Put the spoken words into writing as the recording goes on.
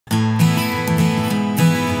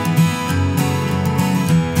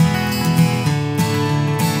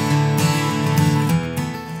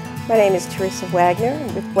name is Teresa Wagner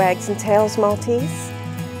with Wags and Tails Maltese.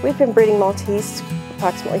 We've been breeding Maltese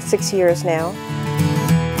approximately 6 years now.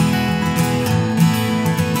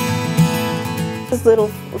 This is little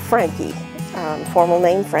Frankie, formal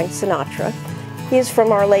name Frank Sinatra. He is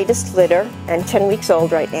from our latest litter and 10 weeks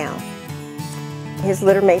old right now. His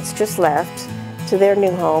litter mates just left to their new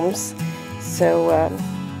homes, so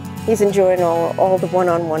he's enjoying all the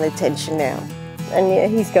one-on-one attention now. And yeah,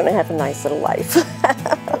 he's going to have a nice little life.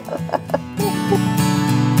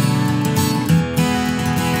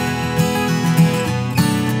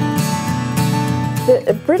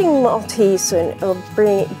 Breeding Maltese and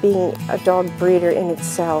being a dog breeder in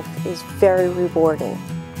itself is very rewarding.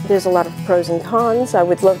 There's a lot of pros and cons. I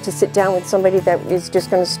would love to sit down with somebody that is just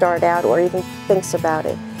going to start out or even thinks about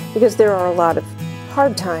it, because there are a lot of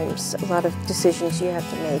hard times, a lot of decisions you have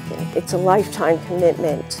to make, and it's a lifetime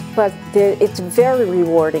commitment. But it's very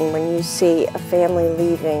rewarding when you see a family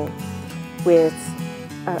leaving with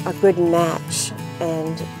a good match,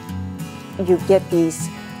 and you get these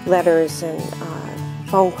letters and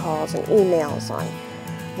phone calls and emails on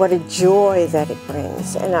what a joy that it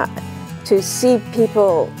brings. And to see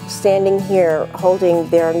people standing here holding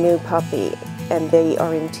their new puppy and they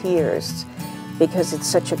are in tears because it's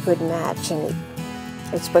such a good match and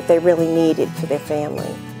it's what they really needed for their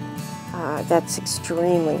family, that's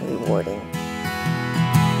extremely rewarding.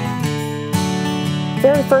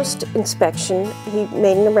 Very first inspection, he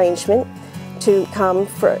made an arrangement to come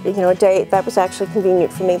for a day that was actually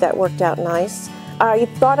convenient for me. That worked out nice. I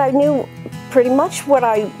thought I knew pretty much what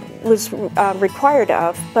I was required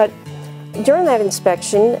of, but during that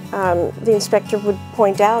inspection, the inspector would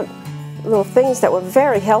point out little things that were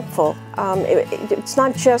very helpful. It's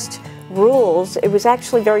not just rules, it was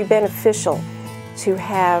actually very beneficial to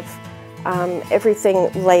have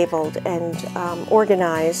everything labeled and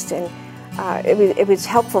organized, and it was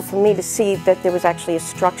helpful for me to see that there was actually a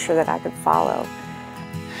structure that I could follow.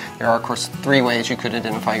 There are, of course, 3 ways you could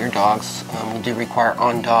identify your dogs. We do require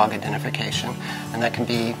on-dog identification, and that can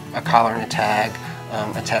be a collar and a tag,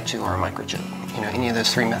 a tattoo, or a microchip. Any of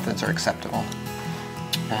those 3 methods are acceptable.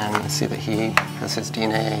 And let's see that he has his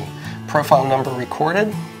DNA profile number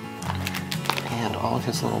recorded, and all of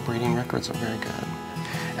his little breeding records are very good.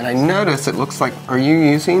 And I notice it looks like, are you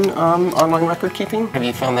using online record keeping? Have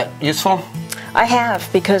you found that useful? I have,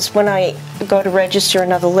 because when I go to register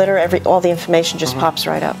another litter, all the information just pops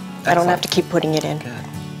right up. Excellent. I don't have to keep putting it in.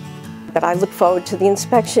 Good. But I look forward to the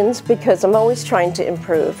inspections because I'm always trying to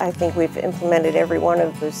improve. I think we've implemented every one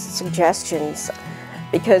of those suggestions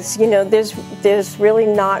because, there's really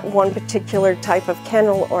not one particular type of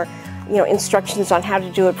kennel or, instructions on how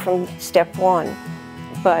to do it from step 1.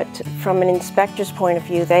 But from an inspector's point of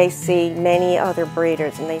view, they see many other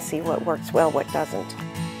breeders and they see what works well, what doesn't.